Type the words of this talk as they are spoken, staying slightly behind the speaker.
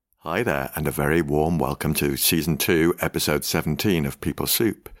Hi there, and a very warm welcome to Season 2, Episode 17 of People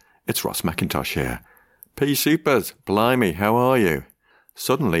Soup. It's Ross McIntosh here. P-Soupers, blimey, how are you?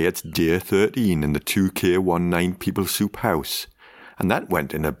 Suddenly it's Day 13 in the 2K19 People Soup house, and that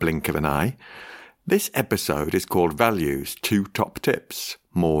went in a blink of an eye. This episode is called Values, 2 Top Tips.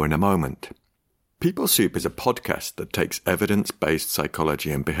 More in a moment. People Soup is a podcast that takes evidence-based psychology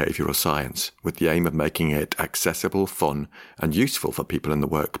and behavioural science with the aim of making it accessible, fun, and useful for people in the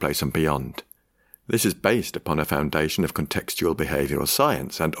workplace and beyond. This is based upon a foundation of contextual behavioural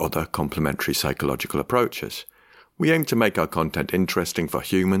science and other complementary psychological approaches. We aim to make our content interesting for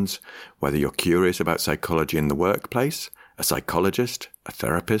humans, whether you're curious about psychology in the workplace, a psychologist, a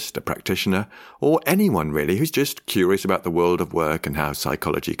therapist, a practitioner, or anyone really who's just curious about the world of work and how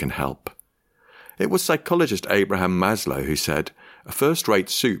psychology can help. It was psychologist Abraham Maslow who said, "A first-rate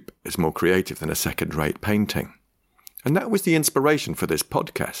soup is more creative than a second-rate painting." And that was the inspiration for this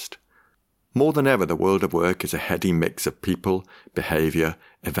podcast. More than ever, the world of work is a heady mix of people, behaviour,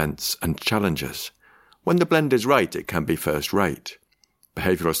 events and challenges. When the blend is right, it can be first-rate.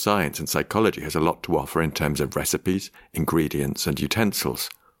 Behavioural science and psychology has a lot to offer in terms of recipes, ingredients and utensils.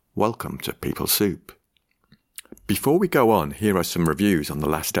 Welcome to People Soup. Before we go on, here are some reviews on the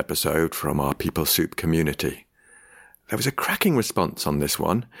last episode from our People Soup community. There was a cracking response on this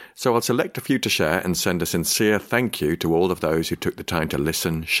one, so I'll select a few to share and send a sincere thank you to all of those who took the time to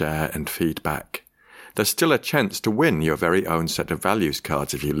listen, share and feedback. There's still a chance to win your very own set of values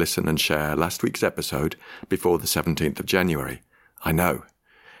cards if you listen and share last week's episode before the 17th of January. I know,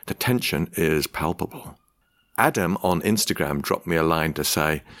 the tension is palpable. Adam on Instagram dropped me a line to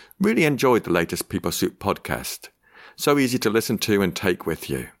say, "Really enjoyed the latest People Soup podcast. So easy to listen to and take with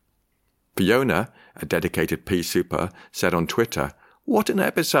you." Fiona, a dedicated P-Souper, said on Twitter, "What an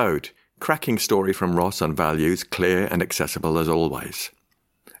episode! Cracking story from Ross on values, clear and accessible as always."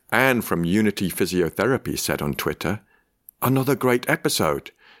 Anne from Unity Physiotherapy said on Twitter, "Another great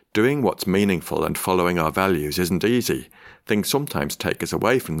episode. Doing what's meaningful and following our values isn't easy. Things sometimes take us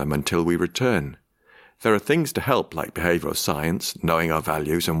away from them until we return. There are things to help like behavioural science, knowing our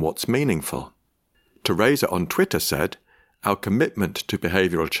values and what's meaningful." Teresa on Twitter said, "Our commitment to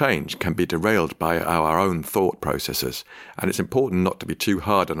behavioural change can be derailed by our own thought processes, and it's important not to be too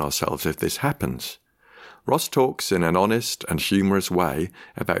hard on ourselves if this happens." Ross talks in an honest and humorous way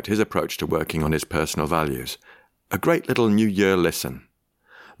about his approach to working on his personal values. A great little New Year listen.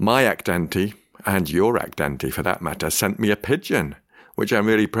 My act auntie, and your act auntie for that matter, sent me a pigeon, which I'm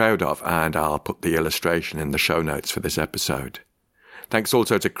really proud of, and I'll put the illustration in the show notes for this episode. Thanks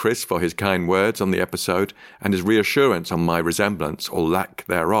also to Chris for his kind words on the episode and his reassurance on my resemblance, or lack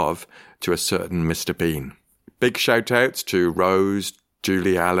thereof, to a certain Mr. Bean. Big shout-outs to Rose,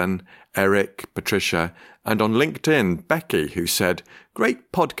 Julie Allen, Eric, Patricia, and on LinkedIn, Becky, who said,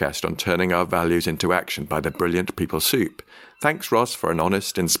 "Great podcast on turning our values into action by the brilliant People Soup. Thanks, Ross, for an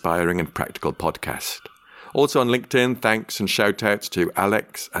honest, inspiring and practical podcast." Also on LinkedIn, thanks and shout-outs to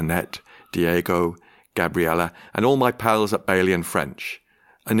Alex, Annette, Diego, Gabriella, and all my pals at Bailey & French.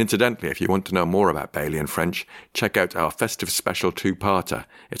 And incidentally, if you want to know more about Bailey & French, check out our festive special 2-parter.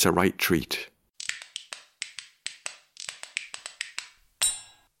 It's a right treat.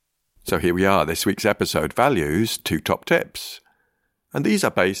 So here we are, this week's episode, Values, 2 Top Tips. And these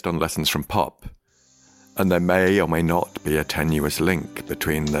are based on lessons from pop. And there may or may not be a tenuous link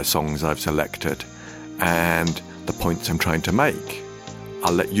between the songs I've selected and the points I'm trying to make.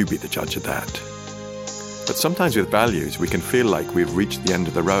 I'll let you be the judge of that. But sometimes with values, we can feel like we've reached the end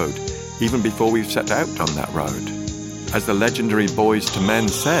of the road, even before we've set out on that road. As the legendary Boyz II Men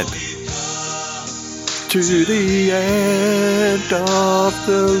said, "To the end of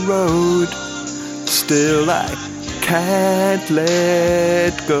the road, still I can't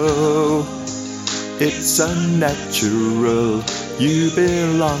let go. It's unnatural, you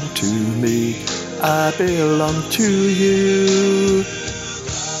belong to me, I belong to you."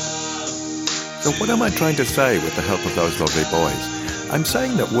 So what am I trying to say with the help of those lovely boys? I'm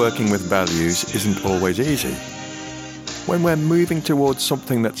saying that working with values isn't always easy. When we're moving towards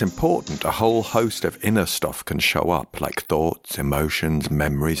something that's important, a whole host of inner stuff can show up, like thoughts, emotions,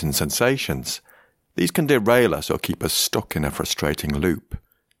 memories and sensations. These can derail us or keep us stuck in a frustrating loop.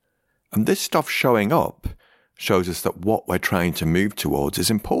 And this stuff showing up shows us that what we're trying to move towards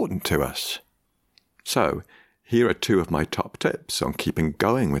is important to us. So, here are 2 of my top tips on keeping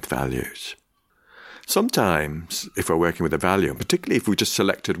going with values. Sometimes, if we're working with a value, and particularly if we just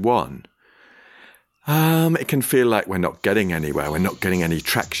selected one, it can feel like we're not getting anywhere, we're not getting any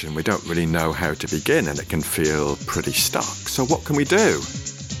traction, we don't really know how to begin, and it can feel pretty stuck. So what can we do?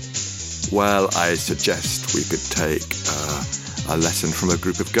 Well, I suggest we could take a lesson from a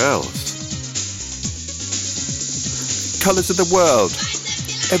group of girls. Colours of the world.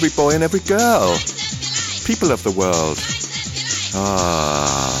 Every boy and every girl. People of the world.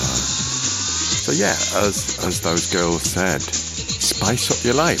 So yeah, as those girls said, spice up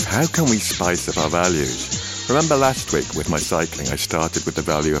your life. How can we spice up our values? Remember last week with my cycling, I started with the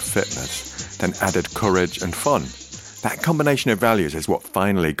value of fitness, then added courage and fun. That combination of values is what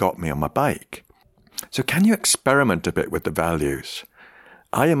finally got me on my bike. So can you experiment a bit with the values?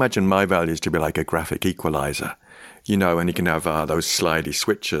 I imagine my values to be like a graphic equalizer. You know, and you can have those slidey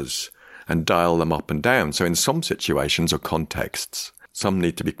switches and dial them up and down. So in some situations or contexts, some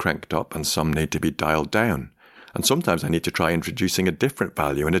need to be cranked up and some need to be dialed down. And sometimes I need to try introducing a different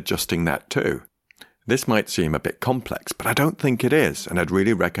value and adjusting that too. This might seem a bit complex, but I don't think it is, and I'd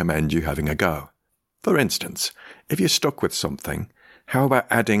really recommend you having a go. For instance, if you're stuck with something, how about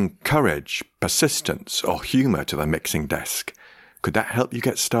adding courage, persistence, or humour to the mixing desk? Could that help you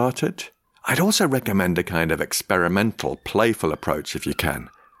get started? I'd also recommend a kind of experimental, playful approach if you can.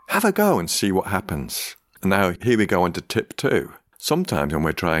 Have a go and see what happens. And now here we go on to tip 2. Sometimes when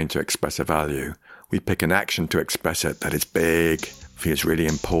we're trying to express a value, we pick an action to express it that is big, feels really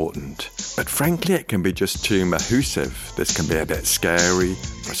important. But frankly, it can be just too mahoosive. This can be a bit scary,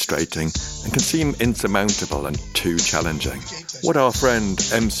 frustrating, and can seem insurmountable and too challenging. What our friend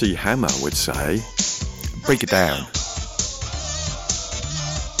MC Hammer would say, break it down.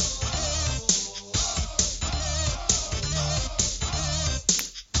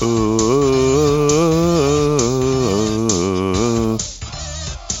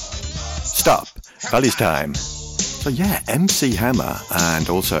 Stop. Values time. So yeah, MC Hammer and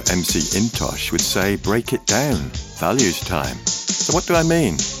also MC Intosh would say break it down. Values time. So what do I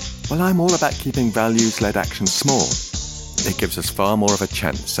mean? Well, I'm all about keeping values-led action small. It gives us far more of a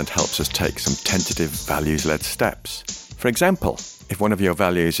chance and helps us take some tentative values-led steps. For example, if one of your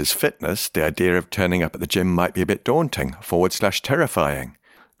values is fitness, the idea of turning up at the gym might be a bit daunting / terrifying.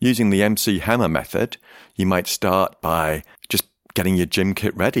 Using the MC Hammer method, you might start by just getting your gym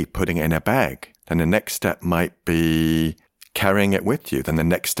kit ready, putting it in a bag. Then the next step might be carrying it with you. Then the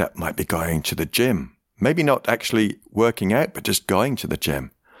next step might be going to the gym. Maybe not actually working out, but just going to the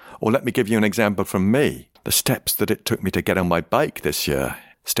gym. Or let me give you an example from me. The steps that it took me to get on my bike this year.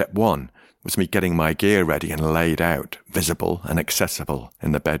 Step 1 was me getting my gear ready and laid out, visible and accessible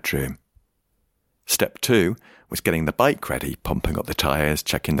in the bedroom. Step 2 was getting the bike ready, pumping up the tyres,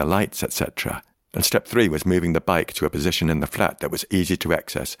 checking the lights, etc. And step 3 was moving the bike to a position in the flat that was easy to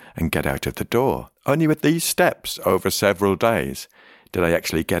access and get out of the door. Only with these steps over several days did I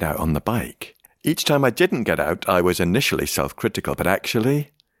actually get out on the bike. Each time I didn't get out, I was initially self-critical, but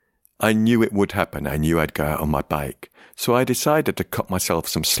actually, I knew it would happen. I knew I'd go out on my bike. So I decided to cut myself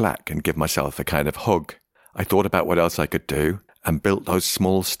some slack and give myself a kind of hug. I thought about what else I could do and built those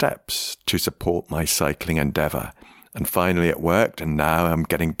small steps to support my cycling endeavour. And finally it worked, and now I'm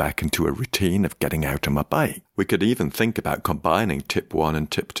getting back into a routine of getting out on my bike. We could even think about combining tip 1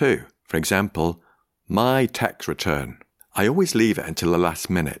 and tip 2. For example, my tax return. I always leave it until the last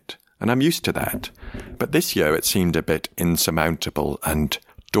minute, and I'm used to that. But this year it seemed a bit insurmountable and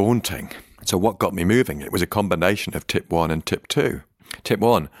daunting. So what got me moving? It was a combination of tip 1 and tip 2. Tip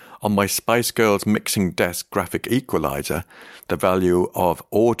 1, on my Spice Girls mixing desk graphic equalizer, the value of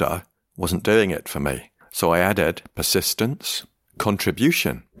order wasn't doing it for me. So I added persistence,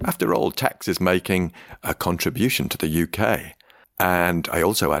 contribution. After all, tax is making a contribution to the UK. And I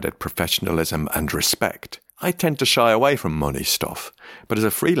also added professionalism and respect. I tend to shy away from money stuff, but as a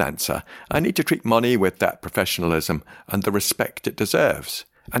freelancer, I need to treat money with that professionalism and the respect it deserves.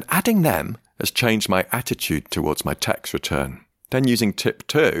 And adding them has changed my attitude towards my tax return. Then using tip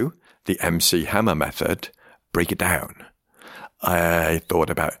 2, the MC Hammer method, break it down. I thought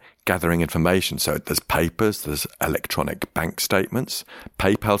about gathering information. So there's papers, there's electronic bank statements,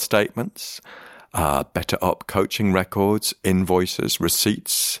 PayPal statements, Better Up coaching records, invoices,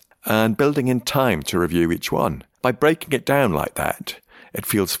 receipts, and building in time to review each one. By breaking it down like that, it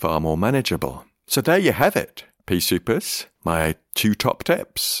feels far more manageable. So there you have it, Pea Soupers, my 2 top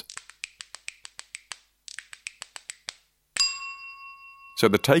tips. So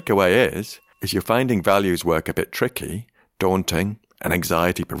the takeaway is you're finding values work a bit tricky, daunting, and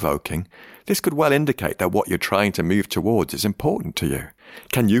anxiety-provoking, this could well indicate that what you're trying to move towards is important to you.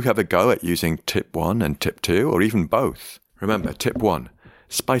 Can you have a go at using tip 1 and tip 2, or even both? Remember, tip 1,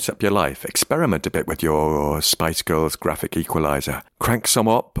 spice up your life. Experiment a bit with your Spice Girls graphic equalizer. Crank some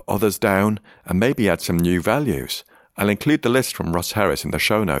up, others down, and maybe add some new values. I'll include the list from Ross Harris in the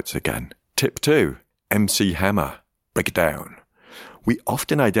show notes again. Tip 2, MC Hammer. Break it down. We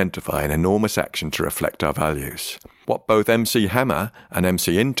often identify an enormous action to reflect our values. What both MC Hammer and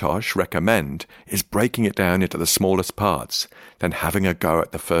MC Intosh recommend is breaking it down into the smallest parts, then having a go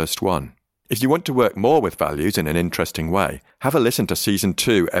at the first one. If you want to work more with values in an interesting way, have a listen to Season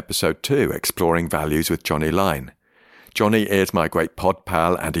 2, Episode 2, Exploring Values with Johnny Line. Johnny is my great pod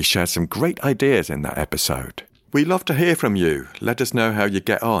pal and he shares some great ideas in that episode. We love to hear from you. Let us know how you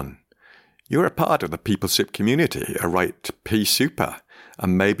get on. You're a part of the People Soup community, a right pea super,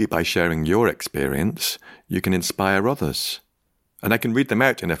 and maybe by sharing your experience, you can inspire others. And I can read them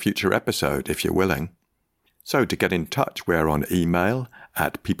out in a future episode if you're willing. So to get in touch, we're on email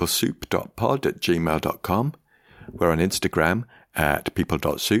at peoplesoup.pod@gmail.com. We're on Instagram at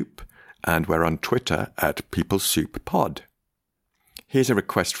people.soup, and we're on Twitter at peoplesouppod. Here's a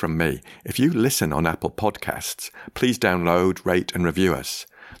request from me. If you listen on Apple Podcasts, please download, rate and review us.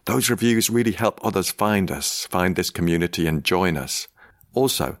 Those reviews really help others find us, find this community and join us.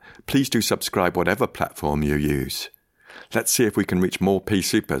 Also, please do subscribe whatever platform you use. Let's see if we can reach more pea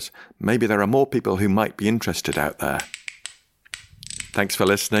supers. Maybe there are more people who might be interested out there. Thanks for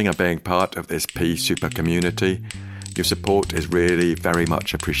listening and being part of this pea super community. Your support is really very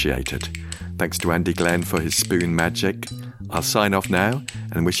much appreciated. Thanks to Andy Glenn for his spoon magic. I'll sign off now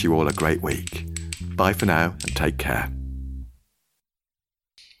and wish you all a great week. Bye for now and take care.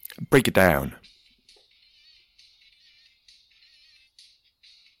 Break it down.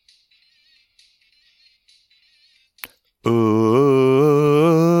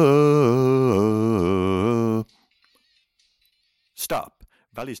 Stop.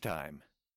 Values time.